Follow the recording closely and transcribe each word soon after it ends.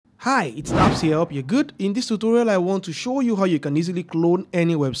Hi, it's Naps here. Hope you're good. In this tutorial, I want to show you how you can easily clone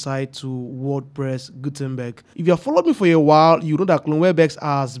any website to WordPress Gutenberg. If you have followed me for a while, you know that ClonewebX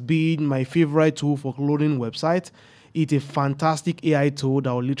has been my favorite tool for cloning websites. It's a fantastic AI tool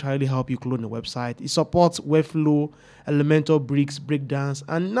that will literally help you clone a website. It supports Webflow, Elementor bricks, breakdowns,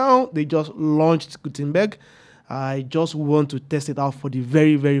 and now they just launched Gutenberg. I just want to test it out for the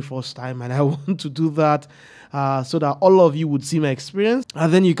very first time, and I want to do that so that all of you would see my experience,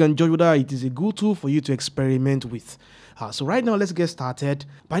 and then you can judge whether it is a good tool for you to experiment with. So right now, let's get started.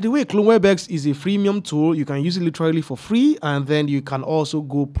 By the way, ClonewebX is a freemium tool. You can use it literally for free, and then you can also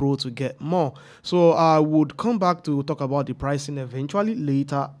go pro to get more. So I would come back to talk about the pricing eventually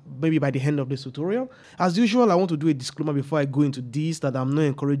later, maybe by the end of this tutorial. As usual, I want to do a disclaimer before I go into this that I'm not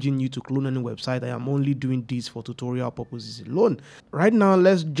encouraging you to clone any website. I am only doing this for tutorial purposes alone. Right now,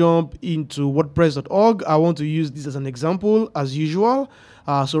 let's jump into WordPress.org. I want to use this as an example as usual.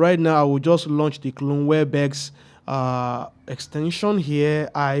 So right now, I will just launch the ClonewebX extension here.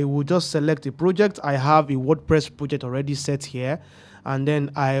 I will just select a project. I have a WordPress project already set here, and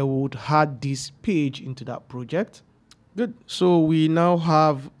then I would add this page into that project. Good. So we now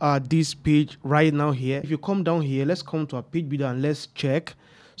have this page right now here. If you come down here, let's come to our page builder and let's check.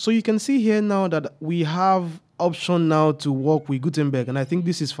 So you can see here now that we have option now to work with Gutenberg, and I think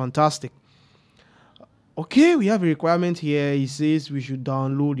this is fantastic. Okay, we have a requirement here. It says we should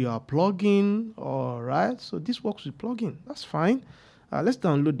download your plugin. All right, so this works with plugin. That's fine. Let's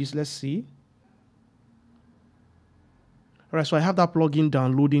download this. Let's see. All right, so I have that plugin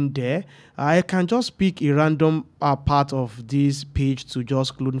downloading there. I can just pick a random part of this page to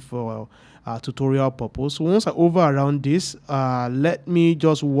just clone for tutorial purpose. So once I hover around this, let me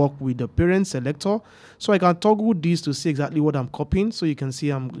just work with the parent selector. So I can toggle this to see exactly what I'm copying. So you can see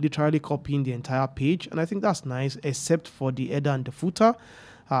I'm literally copying the entire page. And I think that's nice, except for the header and the footer.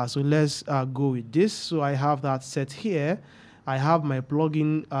 So let's go with this. So I have that set here. I have my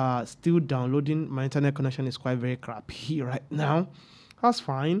plugin still downloading. My internet connection is quite very crappy right now. That's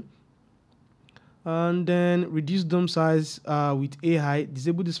fine. And then reduce DOM size with AI.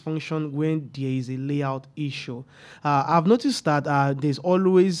 Disable this function when there is a layout issue. I've noticed that there's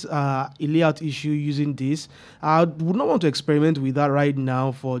always a layout issue using this. I would not want to experiment with that right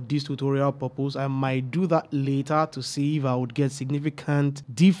now for this tutorial purpose. I might do that later to see if I would get significant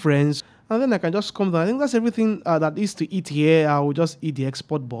difference. And then I can just come down. I think that's everything that is to eat here. I will just hit the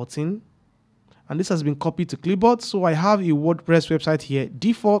export button. And this has been copied to clipboard. So I have a WordPress website here.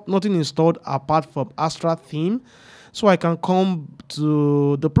 Default, nothing installed apart from Astra theme. So I can come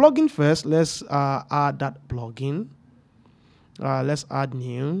to the plugin first. Let's add that plugin. Let's add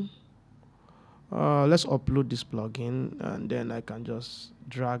new. Let's upload this plugin. And then I can just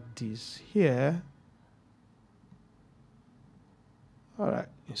drag this here. All right,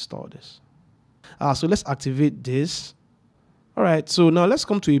 install this. So let's activate this. All right, so now let's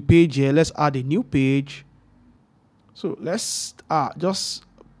come to a page here. Let's add a new page. So let's just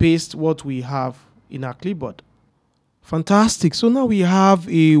paste what we have in our clipboard. Fantastic. So now we have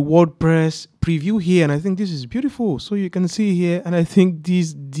a WordPress preview here, and I think this is beautiful. So you can see here, and I think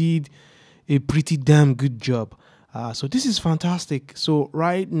this did a pretty damn good job. So this is fantastic. So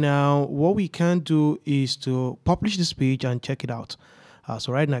right now, what we can do is to publish this page and check it out.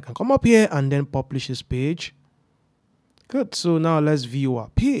 So right now I can come up here and then publish this page. Good. So now let's view our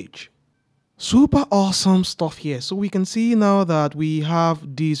page. Super awesome stuff here. So we can see now that we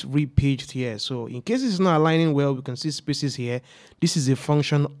have this repaged here. So in case it's not aligning well, we can see spaces here. This is a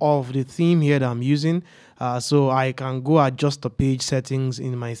function of the theme here that I'm using. So I can go adjust the page settings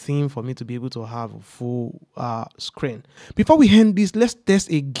in my theme for me to be able to have a full screen. Before we end this, let's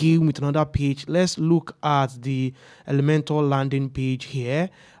test again with another page. Let's look at the Elementor landing page here.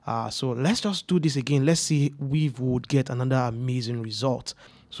 So let's just do this again. Let's see if we would get another amazing result.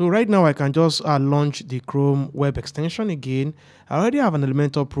 So right now I can just launch the Chrome web extension again. I already have an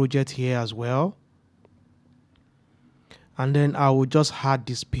Elementor project here as well. And then I will just add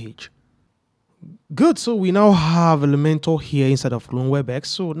this page. Good. So we now have Elementor here inside of ClonewebX.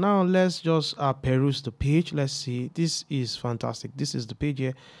 So now let's just peruse the page. Let's see. This is fantastic. This is the page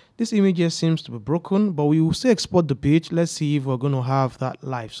here. This image here seems to be broken, but we will still export the page. Let's see if we're going to have that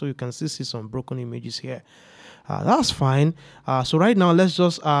live. So you can still see some broken images here. That's fine. So right now, let's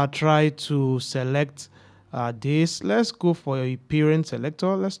just try to select this. Let's go for a parent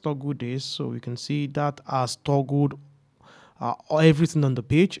selector. Let's toggle this so we can see that has toggled everything on the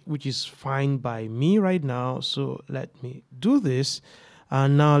page, which is fine by me right now. So let me do this.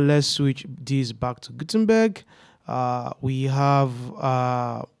 And now let's switch this back to Gutenberg. We have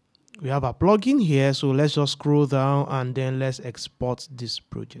We have a plugin here, so let's just scroll down and then let's export this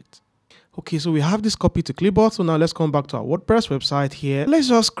project. Okay, so we have this copy to clipboard. So now let's come back to our WordPress website here. Let's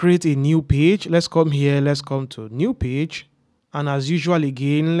just create a new page. Let's come here, let's come to new page. And as usual,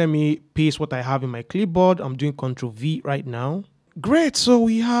 again, let me paste what I have in my clipboard. I'm doing Ctrl V right now. Great, so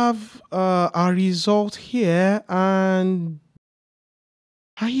we have our result here, and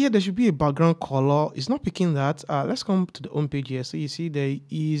here there should be a background color. It's not picking that. Let's come to the home page here. So you see there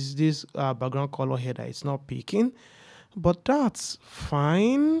is this background color here that it's not picking, but that's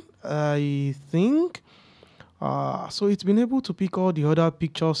fine, I think. So it's been able to pick all the other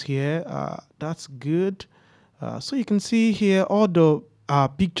pictures here. That's good. So you can see here all the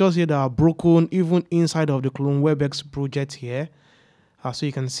pictures here that are broken even inside of the ClonewebX project here. So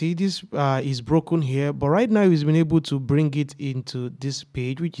you can see this is broken here, but right now he's been able to bring it into this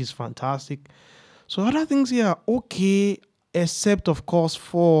page, which is fantastic. So other things here are okay, except of course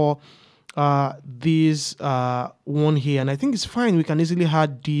for this one here, and I think it's fine. We can easily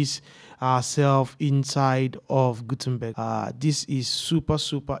add this ourselves inside of Gutenberg. This is super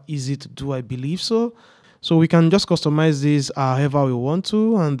easy to do, I believe so. So we can just customize this however we want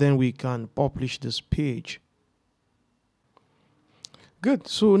to, and then we can publish this page. Good.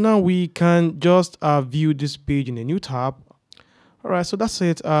 So now we can just view this page in a new tab. All right, so that's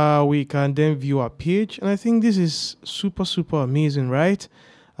it. We can then view our page, and I think this is super amazing, right?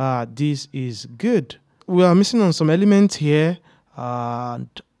 This is good. We are missing on some elements here, and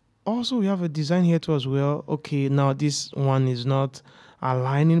also we have a design here too as well. Okay, now this one is not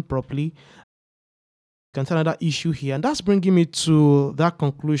aligning properly. You can see another issue here, and that's bringing me to that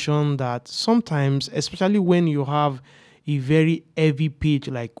conclusion that sometimes, especially when you have a very heavy page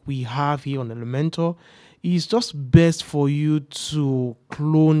like we have here on Elementor, it's just best for you to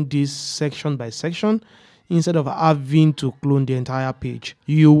clone this section by section instead of having to clone the entire page.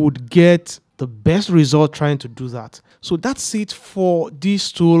 You would get the best result trying to do that. So that's it for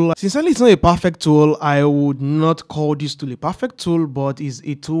this tool. Sincerely, it's not a perfect tool. I would not call this tool a perfect tool, but it's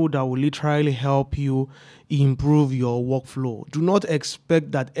a tool that will literally help you improve your workflow. Do not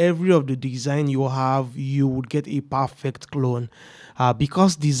expect that every of the design you have, you would get a perfect clone.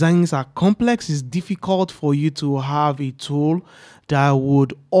 Because designs are complex, it's difficult for you to have a tool that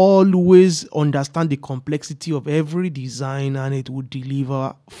would always understand the complexity of every design and it would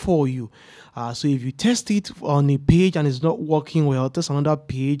deliver for you. So if you test it on a page and it's not working well, test another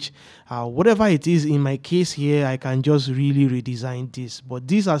page, whatever it is. In my case here, I can just really redesign this, but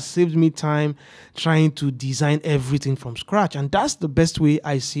this has saved me time trying to design everything from scratch, and that's the best way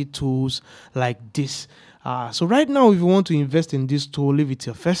I see tools like this. So right now, if you want to invest in this tool, if it's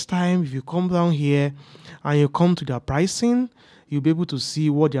your first time, if you come down here and you come to their pricing, you'll be able to see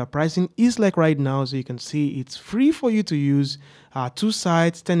what their pricing is like right now. So you can see it's free for you to use, 2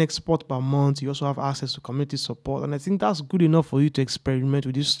 sites, 10 exports per month. You also have access to community support, and I think that's good enough for you to experiment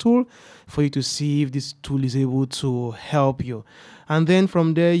with this tool, for you to see if this tool is able to help you. And then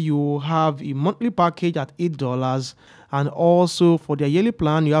from there, you have a monthly package at $8, and also for their yearly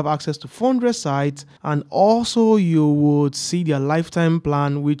plan, you have access to 400 sites, and also you would see their lifetime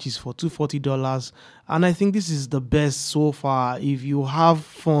plan, which is for $240. And I think this is the best so far. If you have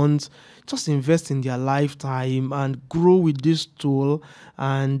funds, just invest in their lifetime and grow with this tool,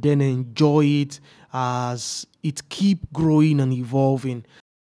 and then enjoy it as it keep growing and evolving.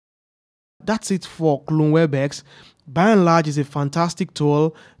 That's it for ClonewebX. By and large, it's a fantastic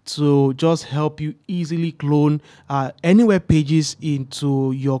tool to just help you easily clone any web pages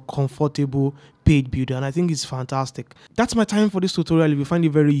into your comfortable page builder, and I think it's fantastic. That's my time for this tutorial. If you find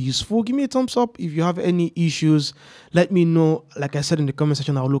it very useful, give me a thumbs up. If you have any issues, let me know. Like I said in the comment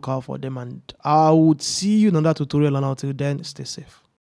section, I'll look out for them, and I would see you in another tutorial, and until then, stay safe.